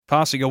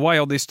Passing away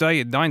on this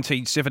day in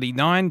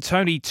 1979,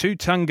 Tony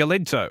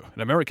Tutangalento, an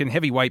American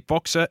heavyweight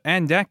boxer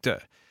and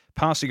actor.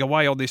 Passing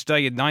away on this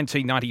day in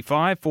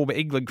 1995, former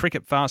England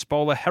cricket fast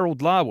bowler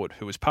Harold Larwood,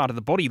 who was part of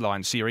the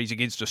Bodyline series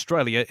against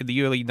Australia in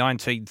the early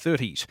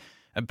 1930s.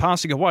 And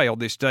passing away on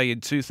this day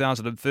in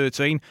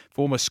 2013,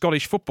 former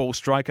Scottish football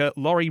striker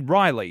Laurie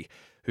Riley,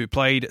 who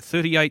played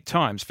 38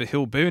 times for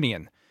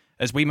Hibernian.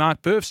 As we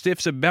mark births,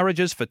 deaths and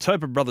marriages for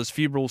Tobin Brothers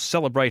Funerals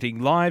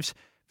Celebrating Lives,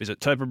 visit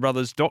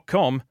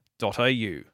tobinbrothers.com.au.